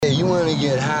wanna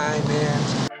get high,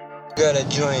 man, got a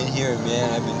joint here, man.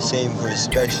 I've been saving for a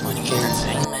special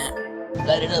occasion.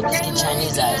 Light it up, let's get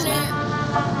Chinese eyes, man.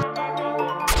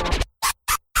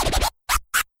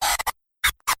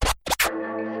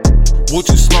 What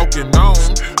you smoking on?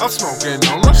 I'm smoking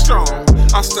on the strong.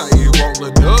 I stay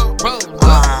rolling up. I ain't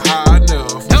high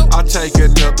enough. I take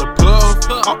another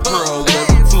puff. I pearl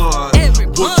every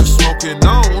blunt. What you smoking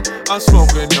on? I'm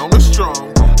smoking on the strong.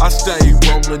 I stay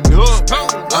rolling up. I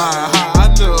ain't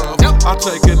high enough. I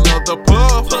take another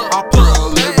puff. I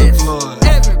pearl every blunt.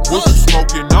 What you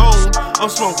smoking on? I'm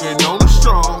smoking on the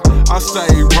strong. I stay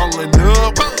rolling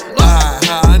up. I ain't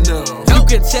high enough. You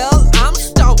can tell I'm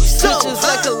stoned. Just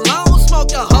like a long smoke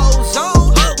the whole zone.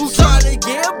 Who tryna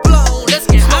get blown? Let's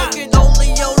get smoking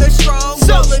only on the strong.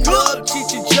 Rolling up,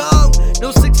 cheat your jug. No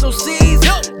 6, no C's.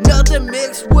 Nothing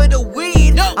mixed with a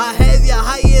weed. I have you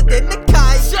higher than the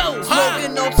kite.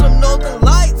 Smoking on some Northern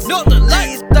Lights.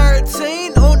 These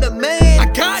 13 on the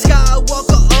man.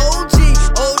 Skywalker OG,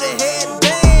 older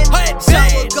headband.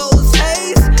 Sour goes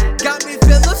haze. Got me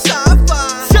feeling sci-fi.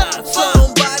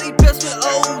 Somebody pissed with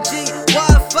OG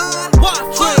Wi-Fi.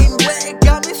 Train wreck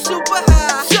got me super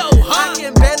high. I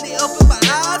can barely open my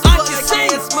eyes, but I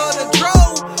can't smell the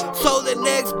drove. So the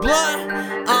next blunt,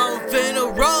 I'm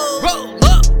finna roll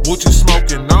up. What you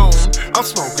smoking on? I'm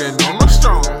smoking on the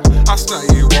strong. I stay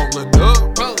rolling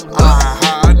up. I ain't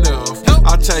high enough.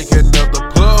 I take another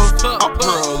puff. I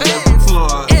pearl every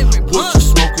blunt. What you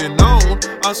smoking on?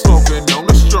 I'm smoking on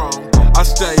the strong. I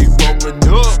stay rolling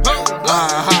up. I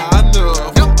ain't high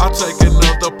enough. I take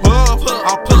another puff.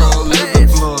 I pearl every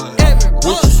blunt.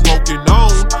 What you smoking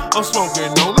on? I'm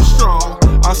smoking on the strong.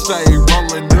 I stay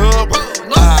rolling up. I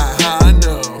ain't high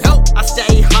enough. I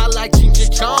stay high like Ginger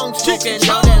Chong. Smoking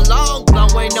on that long,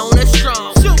 blowing on that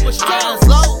strong. I'm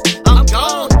slow, I'm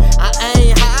gone. I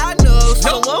ain't high enough,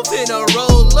 so I'm finna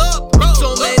roll up.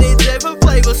 So many different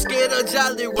flavors, scared of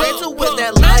Jolly Rancher with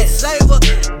that lightsaber.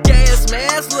 Gas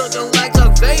mask looking like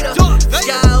Darth Vader.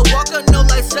 Skywalker, no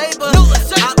lightsaber.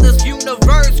 Out this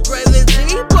universe,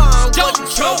 gravity bomb. What you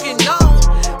choking on?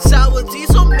 Sour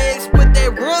diesel mixed with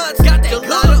that runs.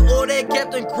 Gelato or that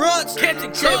Captain Crunch.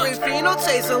 Cherry Fino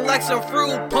tasting like some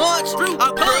fruit punch.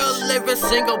 I pearl every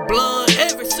single blunt,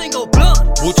 every single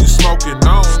blunt. What you smoking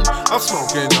on? I'm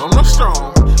smoking on the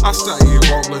strong. I stay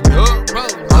rolling up. I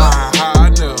ain't high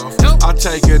enough. I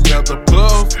take another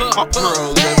puff. I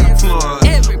pearl every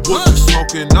blunt. What you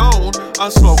smoking on?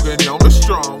 I'm smoking on the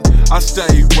strong. I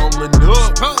stay rolling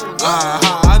up. I ain't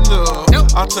high enough.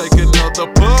 I take another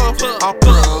puff. I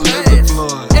pearl every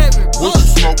blunt. What you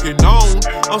smoking on?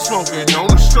 I'm smoking on